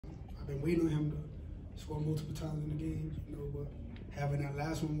been waiting on him to score multiple times in the game, you know, but having that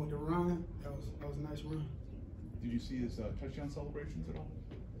last one with the run, that was a nice run. Did you see his touchdown celebrations at all?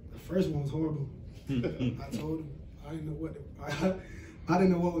 The first one was horrible. I told him I didn't know I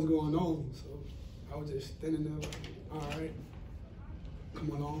didn't know what was going on, so I was just standing there like, all right, come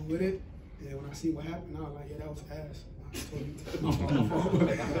along with it. And when I see what happened, I was like, yeah, that was ass.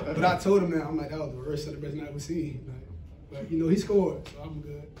 But I told him that, I'm like, that was the worst celebration I ever seen. Like, but you know, he scored, so I'm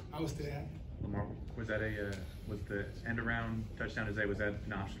good. I was still happy. Lamar, was that was the end around touchdown today? Was that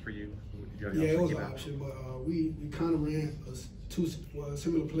an option for you? Yeah, it was an option, but we kind of ran two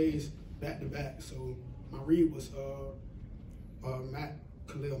similar plays back to back. So my read was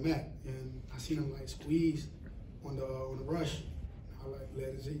Khalil Mack, and I seen him like squeeze on the rush. I like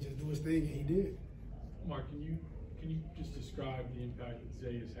let Zay just do his thing, and he did. Mark, can you just describe the impact that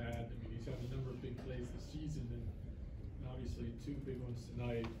Zay has had? I mean, he's had a number of big plays this season, and obviously 2 big ones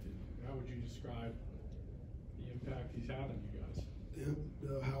tonight. How would you describe the impact he's had on you guys?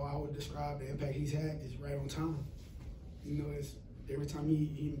 How I would describe the impact he's had is right on time. You know, it's every time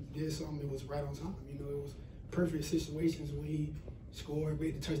he did something, it was right on time. You know, it was perfect situations when he scored,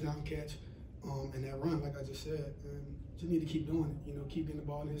 made the touchdown catch, and that run, like I just said. And just need to keep doing it. You know, keep getting the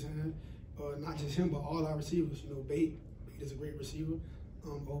ball in his hand. Not just him, but all our receivers. You know, Bate is a great receiver.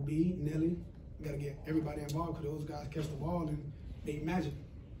 OB, Nelly, we got to get everybody involved because those guys catch the ball and they magic.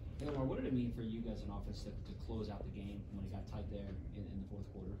 Lamar, what did it mean for you guys in offense to close out the game when it got tight there in the fourth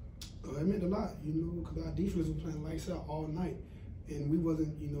quarter? It meant a lot, you know, because our defense was playing lights out all night. And we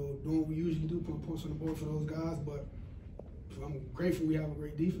wasn't, you know, doing what we usually do, putting points on the board for those guys. But I'm grateful we have a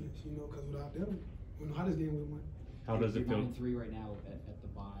great defense, you know, because without them, we know how this game would win. How does it feel? You're 9-3 right now at the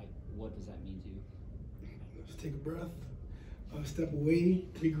bye. What does that mean to you? Just take a breath, step away,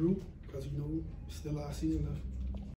 regroup, because, you know, still our season left.